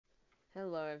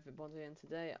Hello everybody, and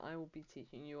today I will be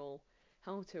teaching you all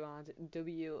how to add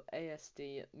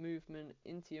WASD movement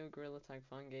into your Gorilla Tag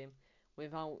fan game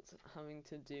without having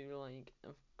to do like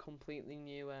a completely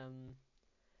new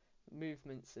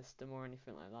movement system or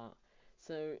anything like that.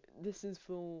 So this is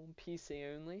for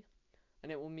PC only,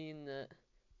 and it will mean that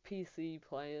PC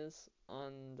players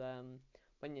and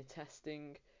when you're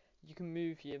testing, you can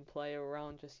move your player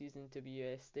around just using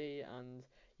WASD, and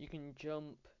you can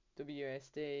jump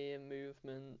WASD and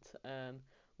movement,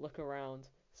 look around,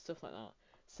 stuff like that.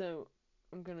 So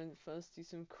I'm gonna first do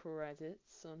some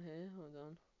credits on here. Hold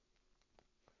on,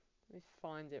 let me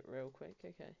find it real quick.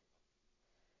 Okay,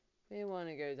 we want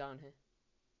to go down here.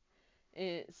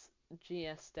 It's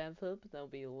GS Dev Hub. They'll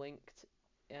be linked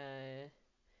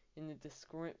in the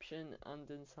description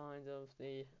and inside of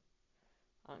the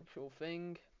actual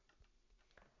thing,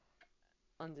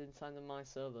 and inside of my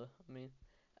server.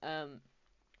 Um,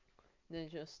 then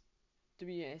just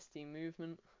WASD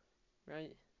movement,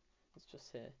 right? It's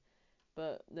just here.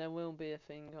 But there will be a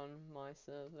thing on my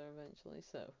server eventually.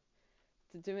 So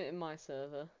to do it in my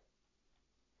server,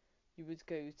 you would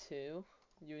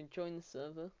join the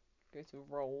server, go to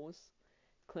roles,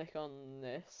 click on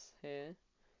this here,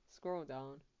 scroll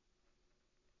down.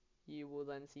 You will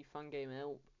then see fan game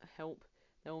help.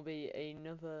 There will be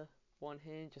another one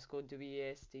here, just called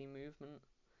WASD movement.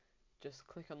 Just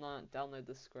click on that, download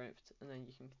the script, and then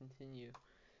you can continue.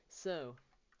 So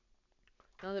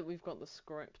now that we've got the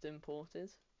script imported,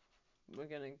 we're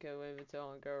gonna go over to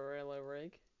our Gorilla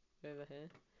rig over here,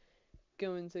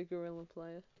 go into Gorilla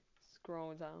Player,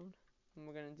 scroll down, and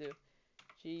we're gonna do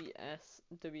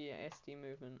GSWASD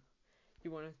movement. You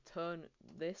want to turn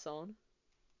this on.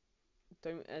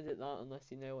 Don't edit that unless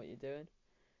you know what you're doing.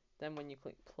 Then when you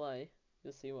click play,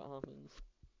 you'll see what happens.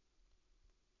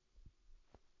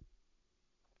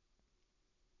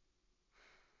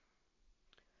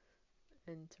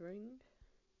 Entering.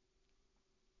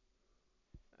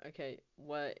 Okay,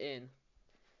 we're in.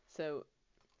 So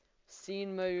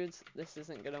scene mode, this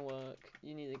isn't gonna work.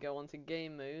 You need to go onto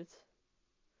game mode,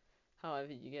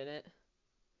 however you get it,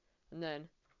 and then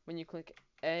when you click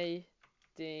A,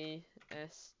 D,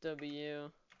 S,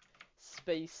 W,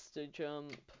 space to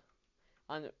jump,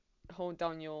 and hold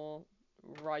down your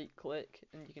right click,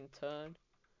 and you can turn,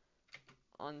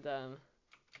 and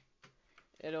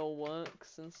it all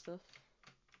works and stuff.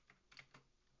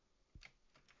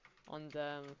 And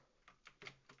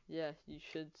yeah, you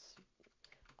should.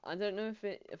 I don't know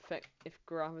if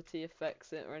gravity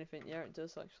affects it or anything. Yeah, it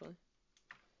does actually.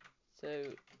 So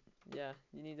yeah,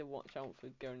 you need to watch out for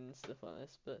going and stuff like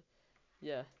this. But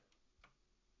yeah,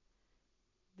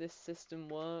 this system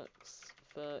works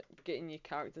for getting your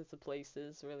character to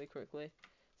places really quickly,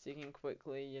 so you can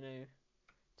quickly,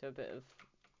 do a bit of,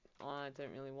 I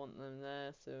don't really want them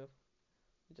there, so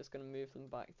we're just gonna move them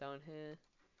back down here.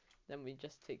 Then we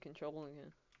just take control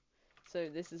again. So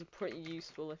this is pretty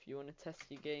useful if you want to test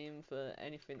your game for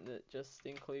anything that just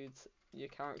includes your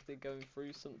character going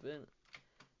through something.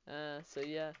 So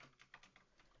yeah,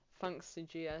 thanks to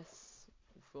GCS,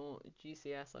 for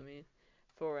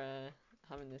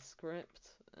having this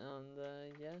script, and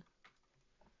yeah,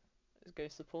 let's go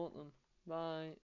support them. Bye.